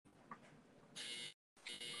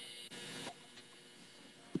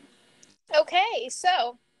Okay,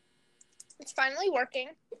 so it's finally working.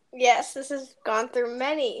 Yes, this has gone through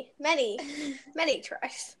many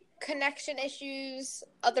tries. Connection issues,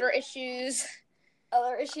 other issues.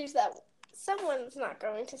 Other issues that someone's not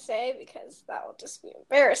going to say because that will just be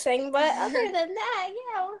embarrassing. But other than that,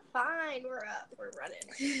 yeah, we're fine. We're up. We're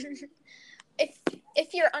running.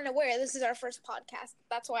 If you're unaware, this is our first podcast.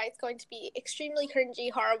 That's why it's going to be extremely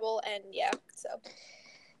cringy, horrible, and yeah,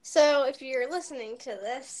 So if you're listening to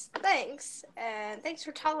this, thanks. And thanks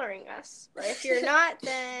for tolerating us. But if you're not,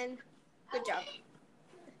 then good job.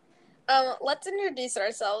 Let's introduce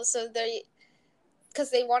ourselves because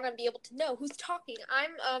they want to be able to know who's talking.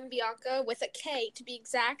 I'm Bianca with a K to be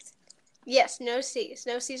exact. Yes, no C's.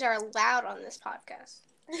 No C's are allowed on this podcast.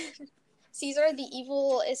 C's are the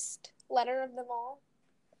evilest letter of them all.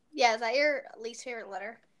 Yeah, is that your least favorite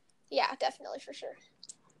letter? Yeah, definitely, for sure.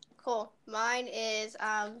 Cool. Mine is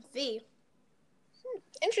V.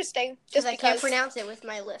 Interesting. Just because I can't pronounce it with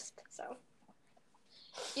my lisp, so.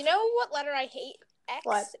 You know what letter I hate? X.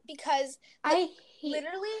 What? Because I hate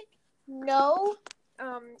literally no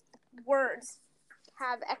words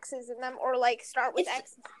have X's in them or like start with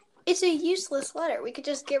X. It's a useless letter. We could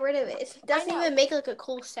just get rid of it. It doesn't even make like a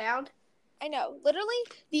cool sound. I know. Literally,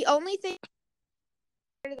 the only thing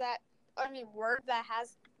word that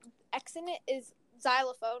has X in it is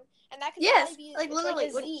xylophone, and that could be like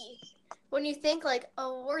literally like a Z. When you think like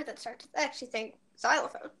a word that starts with X, you think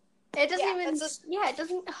xylophone. It doesn't even. It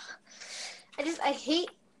doesn't. I hate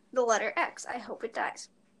the letter X. I hope it dies.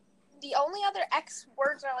 The only other X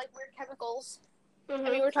words are like weird chemicals. Mm-hmm. I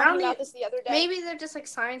mean, we were talking about this the other day. Maybe they're just like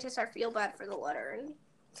scientists feel bad for the letter and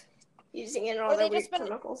using it in all their weird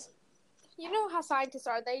chemicals. You know how scientists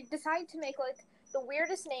are. They decide to make like the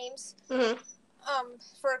weirdest names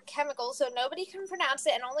for chemicals so nobody can pronounce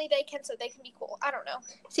it and only they can so they can be cool. I don't know.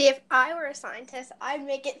 See, if I were a scientist, I'd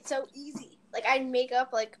make it so easy. Like, I'd make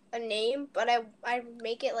up like a name, but I'd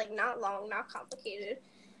make it like not long, not complicated.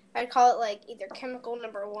 I'd call it like either chemical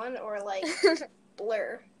number 1 or like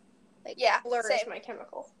blur. Like, blur is my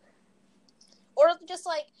chemical. Or just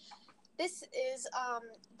like, this is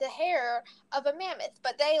the hair of a mammoth,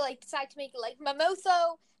 but they like decide to make it like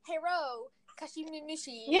Mamoso Hero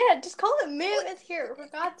Kashimunushi. Yeah, just call it mammoth hair, for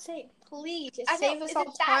God's sake. Please, just save us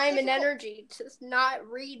all time and energy to not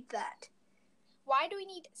read that. Why do we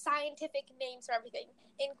need scientific names for everything?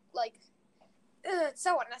 It's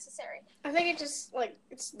so unnecessary. I think it just, like,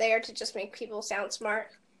 it's there to just make people sound smart.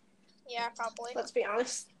 Yeah, probably. Let's be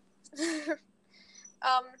honest.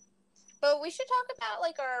 But we should talk about,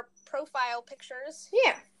 like, our profile pictures.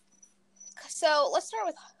 Yeah. So, let's start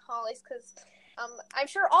with Holly's, because I'm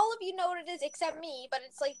sure all of you know what it is except me, but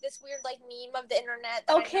it's, like, this weird, like, meme of the internet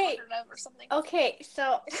that I never heard of or something. Okay,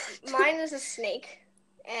 so mine is a snake,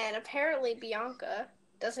 and apparently Bianca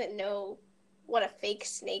doesn't know what a fake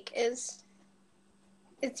snake is.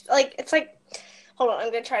 It's like, hold on,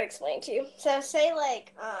 I'm going to try to explain it to you. So, say,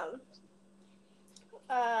 like, how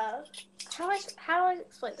do I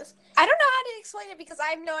explain this? I don't know how to explain it because I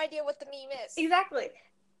have no idea what the meme is. Exactly.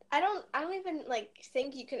 I don't even like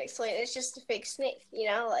think you can explain it. It's just a fake snake, you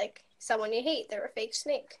know, like someone you hate, they're a fake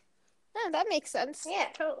snake. Oh, that makes sense. Yeah,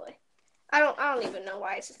 totally. I don't even know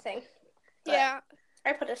why it's a thing. Yeah.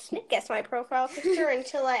 I put a snake as my profile picture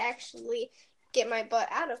until I actually get my butt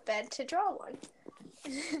out of bed to draw one.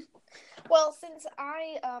 Well, since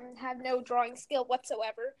I have no drawing skill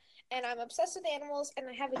whatsoever, and I'm obsessed with animals, and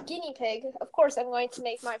I have a guinea pig, of course I'm going to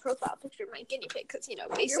make my profile picture my guinea pig, because, you know,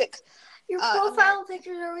 basic. Your profile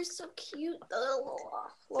pictures are always so cute.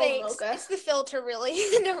 Thanks. Mocha. It's the filter, really.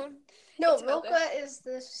 No, Mocha is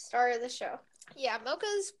the star of the show. Yeah,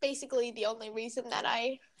 Mocha's basically the only reason that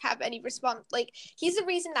I have any like, he's the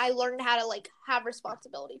reason I learned how to, like, have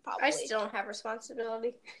responsibility, probably. I still don't have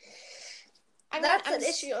responsibility. That's an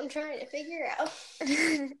issue I'm trying to figure out.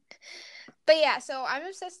 But yeah, so I'm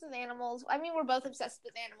obsessed with animals. I mean, we're both obsessed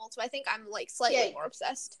with animals, but I think I'm, like, slightly more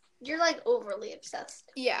obsessed. You're, like, overly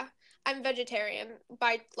obsessed. Yeah. I'm vegetarian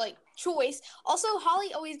by, like, choice. Also,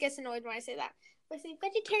 Holly always gets annoyed when I say that. I say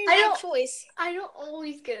vegetarian by choice. I don't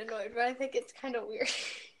always get annoyed, but I think it's kind of weird.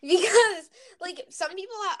 Because, like, some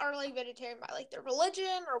people are, like, vegetarian by, like, their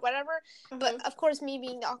religion or whatever. Mm-hmm. But, of course, me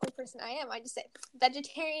being the awkward person I am, I just say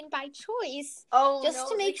vegetarian by choice. Just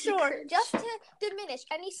to make sure. Just to diminish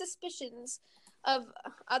any suspicions of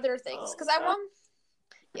other things. Because I want...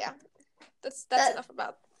 Yeah. That's enough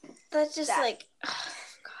about That's just, that. Like... Oh,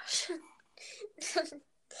 gosh.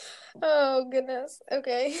 Oh, goodness.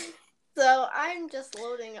 Okay. So I'm just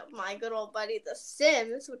loading up my good old buddy The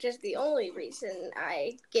Sims, which is the only reason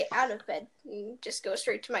I get out of bed and just go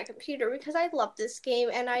straight to my computer because I love this game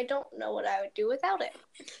and I don't know what I would do without it.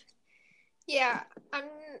 Yeah,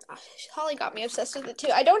 Holly got me obsessed with it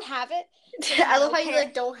too. I don't have it. I love how you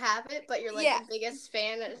like don't have it, but you're like the biggest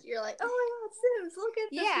fan. You're like, oh my god, Sims! Look at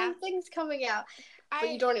the new things coming out.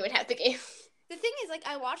 But you don't even have the game. The thing is, like,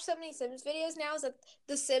 I watch so many Sims videos now. Is that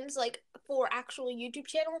the Sims like for actual YouTube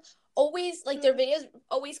channel always like their videos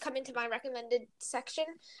always come into my recommended section,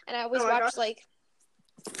 and I always watch like,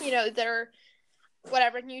 their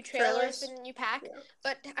whatever new trailers and new pack. Yeah.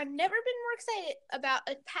 But I've never been more excited about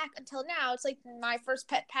a pack until now. It's like my first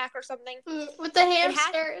pet pack or something with the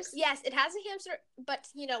hamsters. It has a hamster, but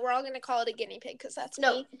we're all gonna call it a guinea pig because that's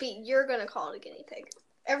me. But you're gonna call it a guinea pig.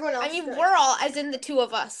 Everyone else. I mean, we're all, as in the two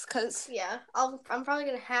of us, because I'm probably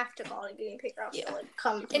gonna have to call it a guinea pig, or else they'll like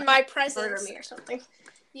come in my presence, murder me or something.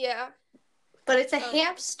 Yeah, but it's a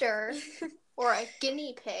hamster or a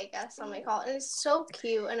guinea pig, as somebody call it, and it's so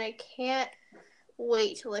cute, and I can't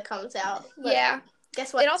wait till it comes out. But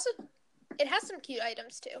guess what? It has some cute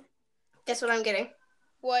items too. Guess what I'm getting?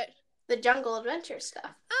 What? The Jungle Adventure stuff.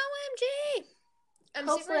 OMG!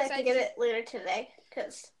 Hopefully I can get it later today,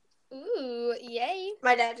 because. Ooh, yay.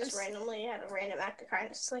 My dad just randomly had a random act of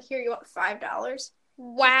kindness. Like, here, you want $5?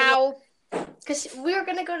 Wow. Because we were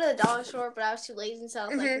going to go to the dollar store, but I was too lazy, so I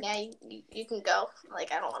was like, yeah, you can go.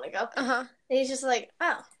 Like, I don't want to go. Uh-huh. And he's just like,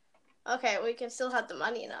 oh, okay, we can still have the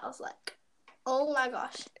money. And I was like, oh my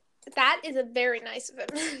gosh. That is a very nice of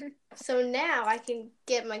him. So now I can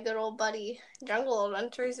get my good old buddy Jungle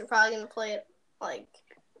Adventures. We're probably going to play it, like,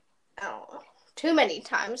 I don't know, too many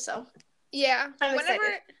times, so. Yeah. I'm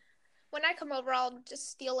excited. When I come over, I'll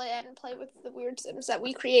just steal it and play with the weird Sims that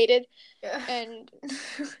we created. Yeah. And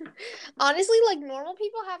honestly, like, normal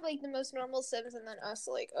people have, like, the most normal Sims, and then us,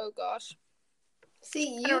 like, oh, gosh.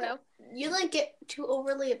 See, I don't know. You, like, get too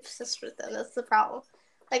overly obsessed with them. That's the problem.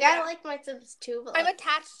 Like, I like my Sims, too, but, like, I'm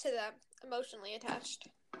attached to them. Emotionally attached.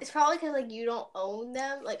 It's probably because, like, you don't own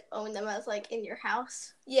them. Like, own them as, like, in your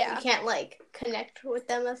house. Yeah. You can't, like, connect with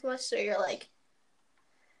them as much, so you're, like,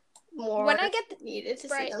 more when I get needed to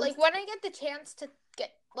see them. Like when I get the chance to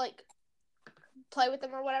get like play with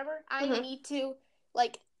them or whatever, I need to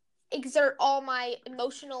like exert all my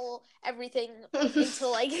emotional everything into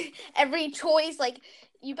like every choice. Like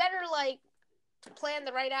you better like plan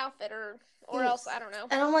the right outfit or else I don't know.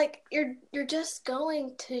 And I'm like, you're just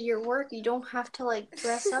going to your work. You don't have to like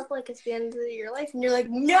dress up like it's the end of your life. And you're like,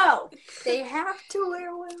 no, they have to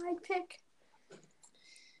wear what I pick.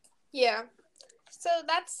 Yeah. So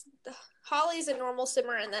that's Holly's a normal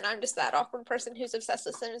Simmer, and then I'm just that awkward person who's obsessed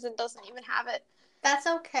with Sims and doesn't even have it. That's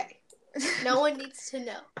okay. No one needs to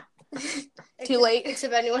know. Too late.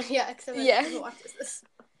 Except anyone who watches this.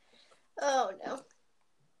 Oh no.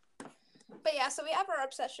 But yeah, so we have our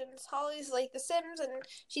obsessions. Holly's like the Sims, and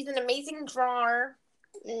she's an amazing drawer.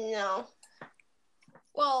 No.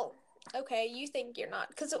 Well, okay, you think you're not,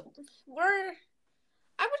 because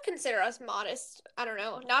I would consider us modest. I don't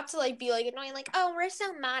know. Not to, like, be, like, annoying, like, oh, we're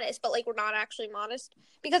so modest, but, like, we're not actually modest.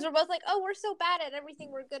 Because we're both like, oh, we're so bad at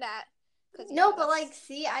everything we're good at. No, but, like,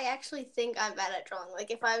 see, I actually think I'm bad at drawing.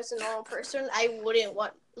 Like, if I was a normal person, I wouldn't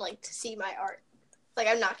want, like, to see my art. Like,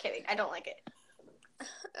 I'm not kidding. I don't like it.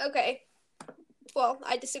 Okay. Well,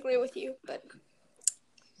 I disagree with you, but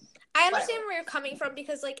I understand where you're coming from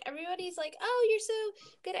because, like, everybody's like, oh, you're so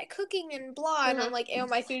good at cooking and blah. And I'm like, ew,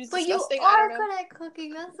 my food is disgusting. But you are good at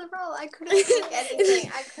cooking. That's the problem. I couldn't make anything.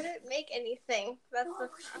 I couldn't make anything. That's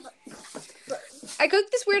the I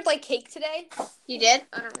cooked this weird, like, cake today. You did?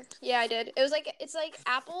 I don't know. Yeah, I did. It was, like, it's, like,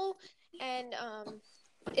 apple and,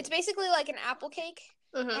 it's basically, like, an apple cake.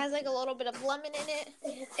 It has, like, a little bit of lemon in it.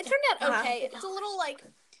 It turned out okay. It's a little, like,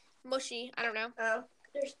 mushy. I don't know. Oh.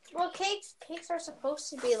 Cakes are supposed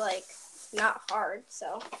to be, like, not hard,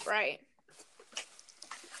 so. Right.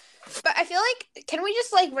 But I feel like, can we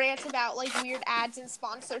just, like, rant about, like, weird ads and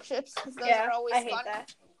sponsorships? Because those are always fun. I hate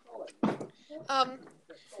that.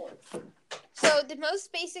 So the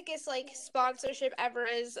most basicest, like, sponsorship ever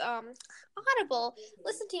is, Audible.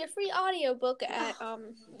 Listen to your free audiobook at,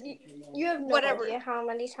 You have no idea how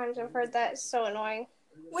many times I've heard that. It's so annoying.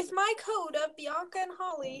 With my code of Bianca and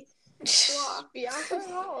Holly. Bianca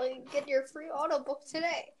and Holly, get your free audiobook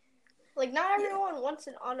today. Like, not everyone wants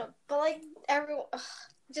an audiobook, but, like, everyone,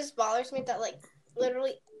 it just bothers me that, like,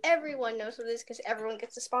 literally everyone knows what it is because everyone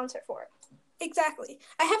gets a sponsor for it. Exactly.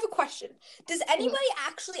 I have a question. Does anybody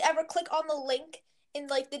actually ever click on the link in,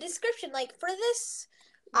 like, the description, like, for this?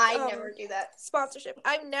 I never do that. Sponsorship.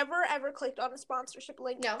 I've never, ever clicked on a sponsorship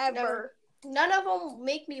link. No, ever. Never. None of them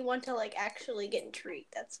make me want to, like, actually get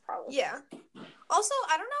intrigued. That's the problem. Yeah. Also,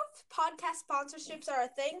 I don't know if podcast sponsorships are a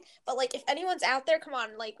thing, but, like, if anyone's out there, come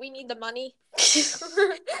on, like, we need the money.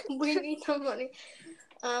 We need the money.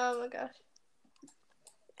 Oh, my gosh.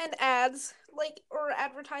 and ads, like, or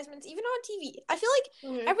advertisements, even on TV. I feel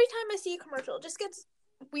like every time I see a commercial, it just gets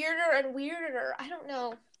weirder and weirder. I don't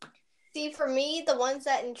know. See, for me, the ones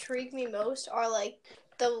that intrigue me most are, like,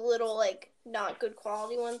 the little, like, not good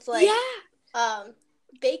quality ones. Like,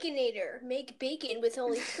 Baconator, make bacon with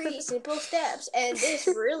only 3 simple steps, and this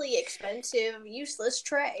really expensive, useless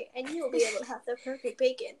tray, and you'll be able to have the perfect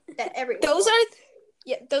bacon that everyone wants.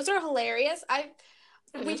 Those are hilarious.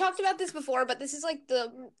 We talked about this before, but this is like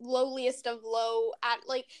the lowliest of low.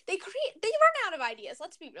 Like they run out of ideas.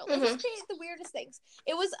 Let's be real. They just create the weirdest things.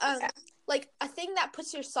 It was like a thing that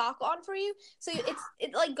puts your sock on for you. So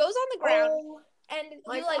it like goes on the ground and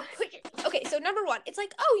you like okay. So number 1, it's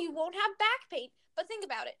like, oh, you won't have back pain, but think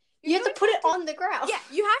about it. You have to put it on the ground. Yeah,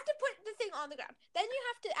 you have to put the thing on the ground. Then you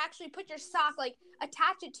have to actually put your sock, like,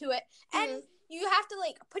 attach it to it, and you have to,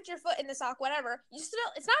 like, put your foot in the sock, whatever. It's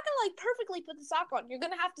not gonna, like, perfectly put the sock on. You're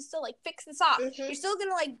gonna have to still, like, fix the sock. You're still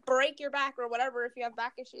gonna, like, break your back or whatever if you have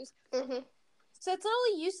back issues. So it's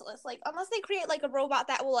totally useless. Like, unless they create, like, a robot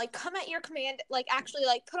that will, like, come at your command, like, actually,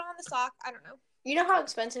 like, put on the sock. I don't know. You know how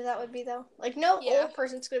expensive that would be, though? Like, no old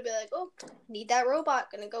person's gonna be like, oh, need that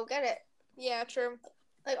robot, gonna go get it. Yeah, true.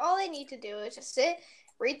 Like, all they need to do is just sit,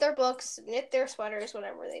 read their books, knit their sweaters,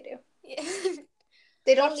 whatever they do. Yeah.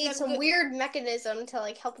 They don't need some weird mechanism to,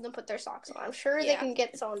 like, help them put their socks on. I'm sure they can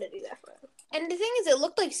get someone to do that for them. And the thing is, it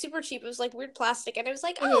looked, like, super cheap. It was, like, weird plastic. And it was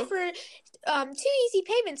like, oh, for 2 easy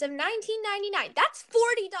payments of $19.99. That's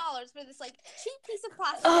 $40 for this, like, cheap piece of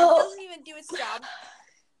plastic that doesn't even do its job.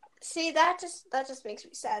 See, that just makes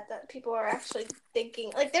me sad that people are actually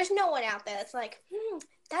thinking, like, there's no one out there that's like,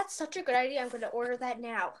 that's such a good idea, I'm going to order that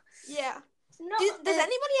now. Yeah. No. Does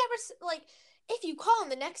anybody ever, like, if you call in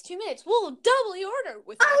the next 2 minutes, we'll double your order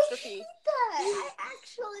with an extra fee. I hate that. I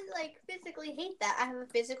actually, like, physically hate that. I have a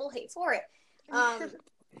physical hate for it.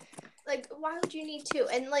 Like, why would you need 2?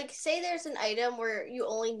 And, like, say there's an item where you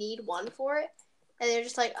only need 1 for it. And they're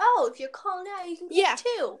just like, oh, if you call now, you can get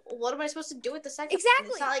 2. What am I supposed to do with the second?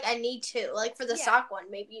 Exactly. It's not like I need 2. Like, for the sock one,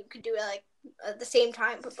 maybe you could do it, like, at the same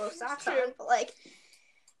time, put both socks on. But, like,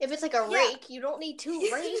 if it's, like, a rake, you don't need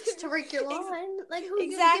 2 rakes to rake your lawn. Like, who are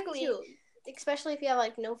you going to give to? Especially if you have,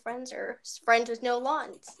 like, no friends or friends with no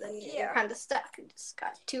lawns. Then you're kind of stuck. You just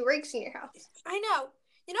got 2 rakes in your house. I know.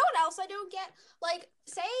 You know what else I don't get? Like,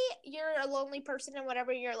 say you're a lonely person and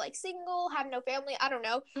whatever, you're, like, single, have no family, I don't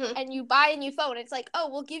know, and you buy a new phone. It's like, oh,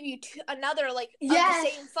 we'll give you another, like, of the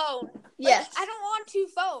same phone. Like, I don't want 2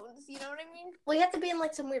 phones, you know what I mean? Well, you have to be in,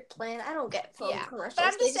 like, some weird plan. I don't get phone commercials. But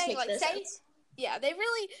I'm just saying, like, they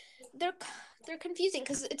really, they're confusing,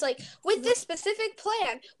 because it's like, with this specific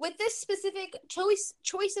plan, with this specific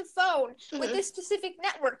choice of phone, with this specific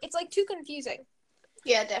network, it's, like, too confusing.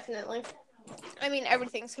 Yeah, definitely. I mean,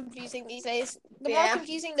 everything's confusing these days. The more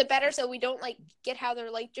confusing, the better, so we don't, like, get how they're,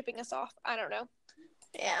 like, dripping us off. I don't know.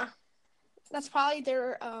 Yeah. That's probably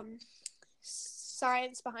their,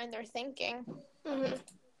 science behind their thinking. But,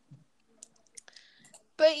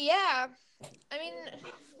 yeah. I mean,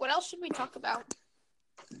 what else should we talk about?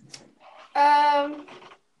 I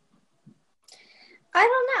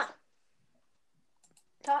don't know.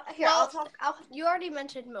 I'll talk. You already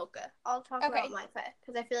mentioned Mocha. I'll talk about my pet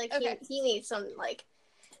because I feel like he needs some, like,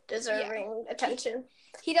 deserving attention.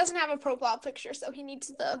 He doesn't have a profile picture, so he needs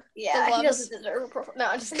the he doesn't deserve a profile. No,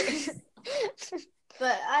 I'm just kidding.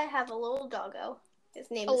 But I have a little doggo.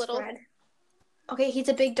 His name is Fred. Okay, he's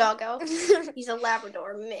a big doggo. He's a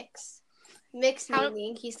Labrador mix.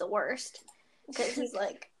 Meaning he's the worst because he's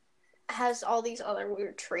like has all these other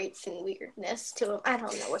weird traits and weirdness to him. I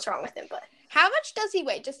don't know what's wrong with him, but. How much does he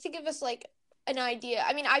weigh? Just to give us, like, an idea.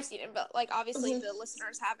 I mean, I've seen him, but, like, obviously the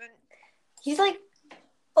listeners haven't. He's, like,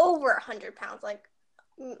 over 100 pounds. Like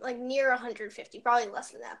near 150. Probably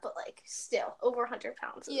less than that, but, like, still. Over 100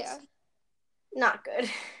 pounds. Yeah. Not good.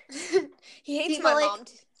 He hates my mom.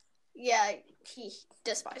 Yeah, he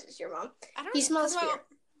despises your mom. He smells fear.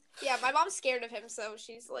 Yeah, my mom's scared of him, so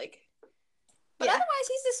she's, like. But otherwise,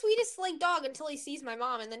 he's the sweetest, like, dog until he sees my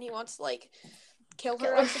mom, and then he wants to, like, kill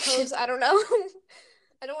her, I suppose. I don't know.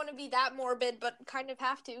 I don't want to be that morbid, but kind of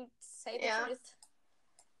have to say the truth.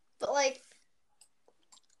 But, like,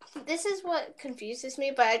 this is what confuses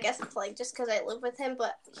me, but I guess it's, like, just because I live with him,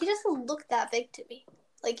 but he doesn't look that big to me.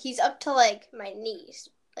 Like, he's up to, like, my knees,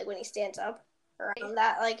 like, when he stands up, around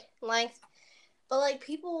that, like, length. But, like,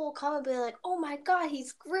 people will come and be like, oh, my God,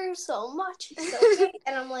 he's grew so much. He's so big.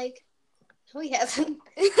 And I'm like, no, he hasn't.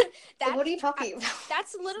 Like, what are you talking about?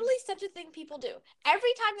 That's literally such a thing people do.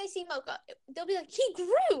 Every time they see Mocha, they'll be like, he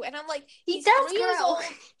grew. And I'm like, he's 3 years old.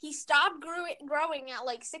 He stopped growing at,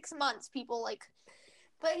 like, 6 months. People, like.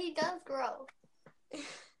 But he does grow.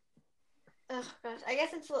 Oh gosh, I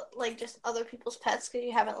guess it's like just other people's pets because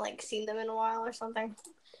you haven't like seen them in a while or something.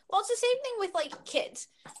 Well, it's the same thing with like kids.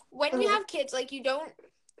 When you have kids, like you don't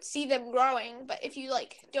see them growing, but if you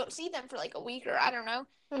like don't see them for like a week or I don't know,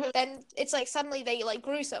 then it's like suddenly they like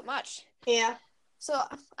grew so much. Yeah. So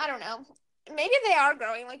I don't know. Maybe they are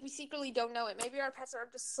growing. Like we secretly don't know it. Maybe our pets are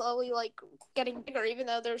just slowly like getting bigger, even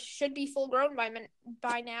though they should be full grown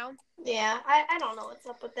by now. Yeah, I don't know what's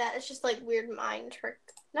up with that. It's just like weird mind trick.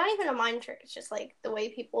 Not even a mind trick. It's just like the way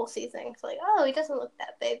people see things. Like, oh, he doesn't look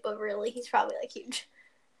that big, but really, he's probably like huge.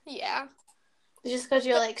 Yeah. It's just because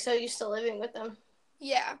you're like so used to living with them.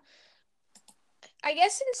 Yeah. I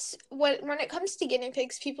guess since when it comes to guinea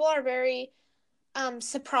pigs, people are very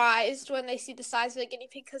surprised when they see the size of a guinea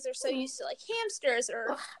pig because they're so used to like hamsters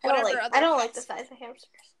or whatever other. I don't like the size of hamsters.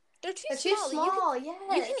 They're too small. You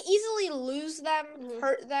can easily lose them,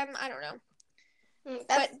 hurt them. I don't know.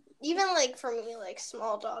 But even like for me, like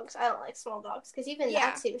small dogs, I don't like small dogs because even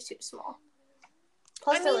that seems too small.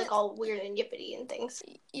 Plus, they're like all weird and yippity and things.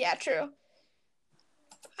 Yeah, true.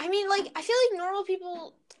 I mean, like I feel like normal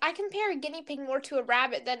people. I compare a guinea pig more to a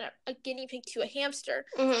rabbit than a guinea pig to a hamster.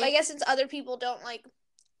 But I guess since other people don't like.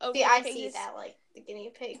 I see that like the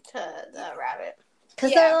guinea pig to the rabbit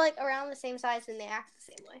because they're like around the same size and they act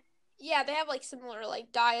the same way. Yeah, they have like similar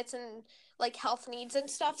like diets and like health needs and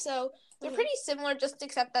stuff. So they're pretty similar, just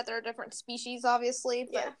except that they're a different species, obviously.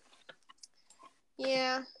 But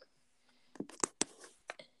yeah.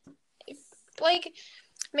 Like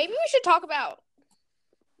maybe we should talk about.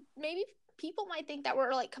 Maybe people might think that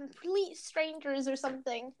we're like complete strangers or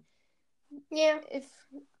something. Yeah.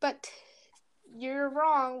 But you're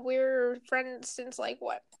wrong. We're friends since like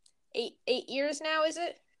what, 8 years now? Is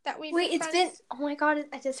it that we've been friends? Been. Oh my god!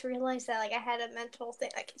 I just realized that like I had a mental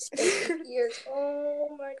thing. Like it's been 8 years.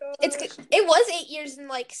 Oh my god! It was 8 years in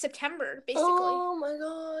like September, basically. Oh my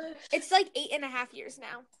gosh! It's like 8.5 years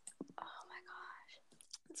now. Oh my gosh!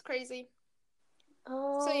 It's crazy.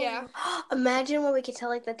 Oh. So yeah. Imagine when we get to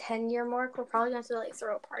like the 10-year mark, we're probably going to like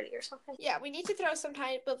throw a party or something. Yeah, we need to throw some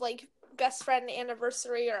type of like best friend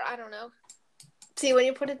anniversary or I don't know. See, when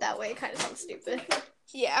you put it that way, it kind of sounds stupid.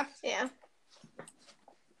 Yeah. Yeah.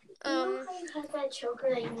 You know how you have that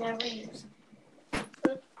choker that you never use?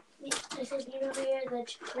 I said, you know how you have that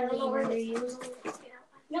choker that you never use?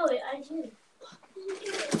 No, I do.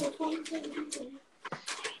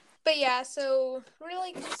 But yeah, so we're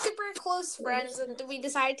like super close friends, and we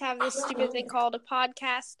decided to have this stupid thing called a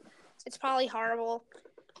podcast. It's probably horrible.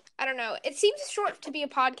 I don't know. It seems short to be a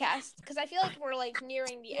podcast because I feel like we're like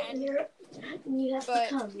nearing the end. You have to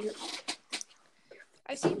come.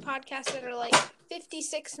 I've seen podcasts that are like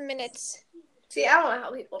 56 minutes. See, I don't know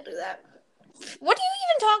how people do that. What do you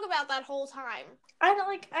even talk about that whole time?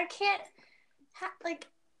 I can't, but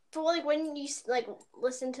like when you like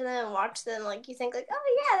listen to them and watch them, like you think like,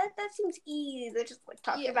 oh yeah, that seems easy. They're just like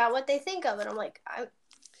talking about what they think of, and I'm like,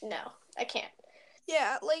 no, I can't.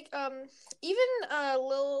 Yeah, like even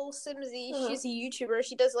Lil Simsy, she's a YouTuber.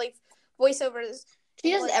 She does like voiceovers.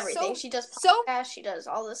 She does everything. She does podcasts. She does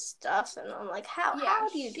all this stuff, and I'm like, how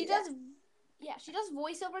do you do that? Yeah, she does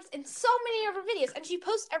voiceovers in so many of her videos, and she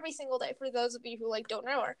posts every single day. For those of you who like don't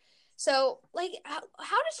know her, so like, how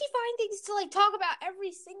does she find things to like talk about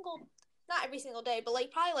not every single day, but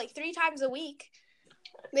like probably like 3 times a week?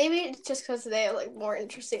 Maybe it's just because they have like more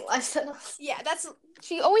interesting lives than us. Yeah,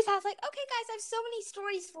 she always has like, okay guys, I have so many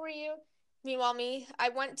stories for you. Meanwhile, I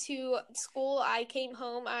went to school, I came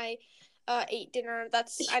home, I ate dinner.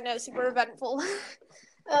 That's, I know, super eventful.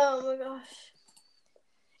 Oh my gosh.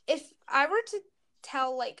 If I were to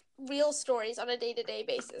tell like real stories on a day-to-day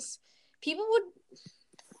basis,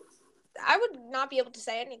 I would not be able to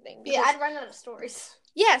say anything. Yeah, I'd run out of stories.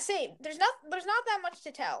 Yeah, same. There's not that much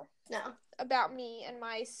to tell. No. About me and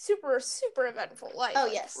my super, super eventful life. Oh,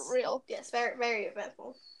 yes. For real. Yes, very, very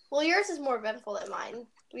eventful. Well, yours is more eventful than mine.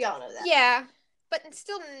 We all know that. Yeah, but it's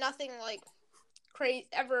still nothing like crazy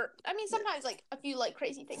ever. I mean, sometimes like a few like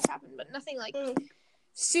crazy things happen, but nothing like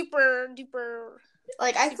super duper.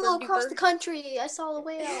 Like I flew across the country. I saw the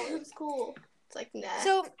whale. It was cool. It's like nah.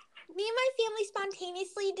 So me and my family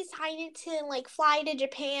spontaneously decided to like fly to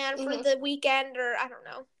Japan for the weekend, or I don't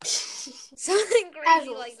know, something crazy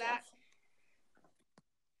like that.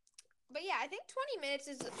 But yeah, I think 20 minutes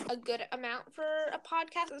is a good amount for a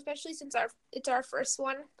podcast, especially since it's our first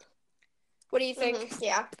one. What do you think?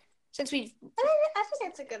 Yeah. Since I think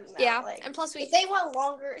it's a good amount. Yeah, like, and plus if they want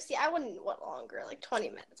longer, I wouldn't want longer. Like 20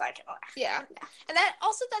 minutes, I can. Yeah, and that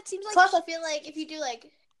seems like. Plus, I feel like if you do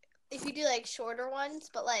like shorter ones,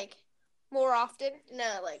 but like more often.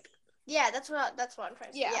 No, like Yeah, that's what I'm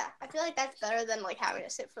trying to say. Yeah, I feel like that's better than like having to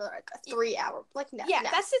sit for like a 3 hour. Like no,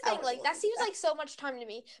 that's the thing. Like that seems like so much time to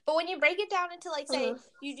me. But when you break it down into like say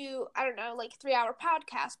you do I don't know like 3 hour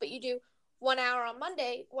podcast, but you do 1 hour on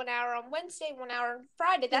Monday, 1 hour on Wednesday, 1 hour on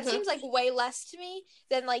Friday. That seems like way less to me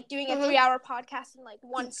than like doing a 3 hour podcast in like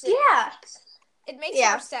one sitting. Yeah, it makes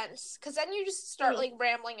more sense because then you just start like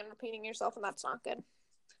rambling and repeating yourself, and that's not good.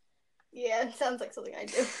 Yeah, it sounds like something I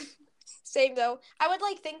do. Same though. I would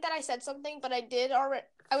like think that I said something, but I did already.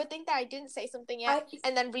 I would think that I didn't say something yet,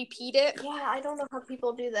 and then repeat it. Yeah, I don't know how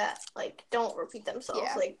people do that. Like, don't repeat themselves.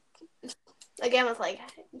 Yeah. Like, again, with like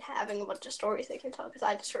having a bunch of stories they can tell, because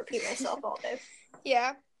I just repeat myself all day.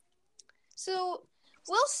 Yeah. So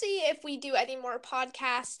we'll see if we do any more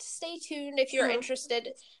podcasts. Stay tuned if you're interested.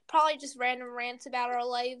 Probably just random rants about our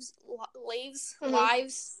lives,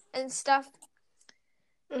 and stuff.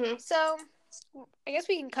 So I guess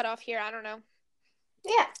we can cut off here. I don't know.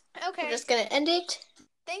 Yeah. Okay. We're just gonna end it.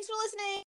 Thanks for listening.